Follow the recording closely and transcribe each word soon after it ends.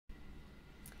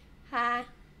Hi.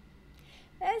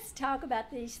 Let's talk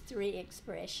about these three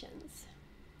expressions.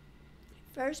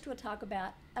 First, we'll talk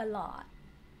about a lot.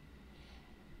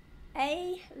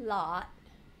 A lot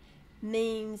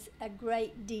means a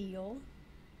great deal.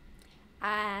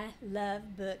 I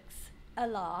love books a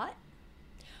lot.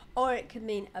 Or it could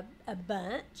mean a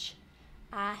bunch.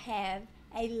 I have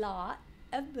a lot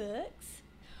of books.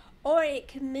 Or it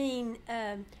could mean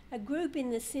a group in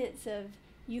the sense of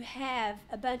you have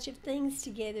a bunch of things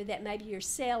together that maybe you're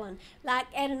selling, like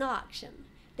at an auction.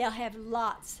 They'll have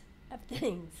lots of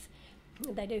things.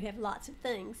 They do have lots of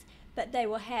things, but they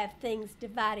will have things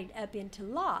divided up into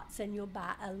lots, and you'll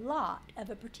buy a lot of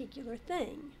a particular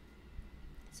thing.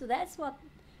 So that's what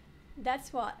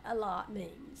a lot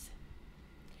means.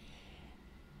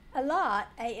 A lot,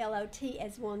 A-L-O-T,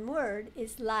 as one word,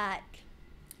 is like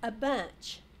a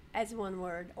bunch as one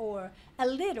word, or a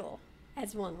little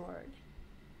as one word.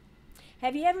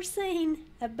 Have you ever seen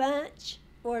a bunch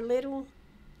or little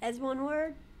as one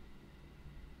word?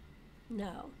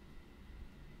 No.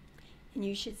 And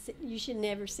you should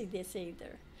never see this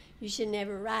either. You should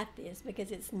never write this because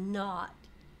it's not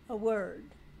a word.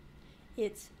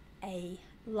 It's a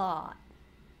lot.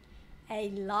 A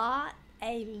lot,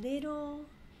 a little,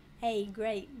 a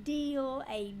great deal,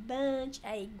 a bunch,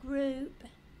 a group.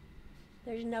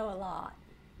 There's no a lot.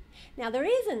 Now there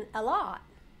isn't a lot,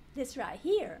 this right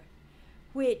here,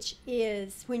 which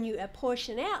is when you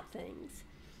apportion out things,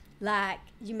 like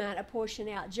you might apportion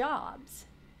out jobs,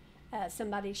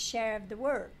 somebody's share of the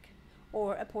work,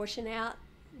 or apportion out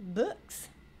books.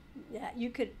 You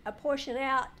could apportion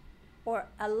out or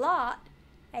allot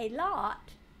a lot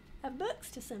of books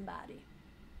to somebody.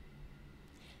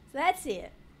 So that's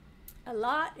it. A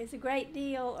lot is a great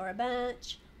deal or a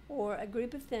bunch or a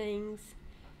group of things.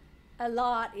 A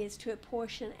lot is to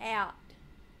apportion out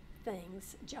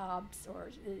things, jobs,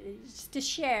 or to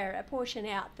share, apportion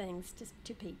out things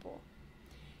to people.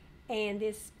 And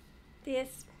let's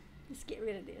get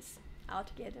rid of this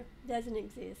altogether. Doesn't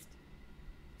exist.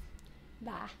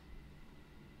 Bye.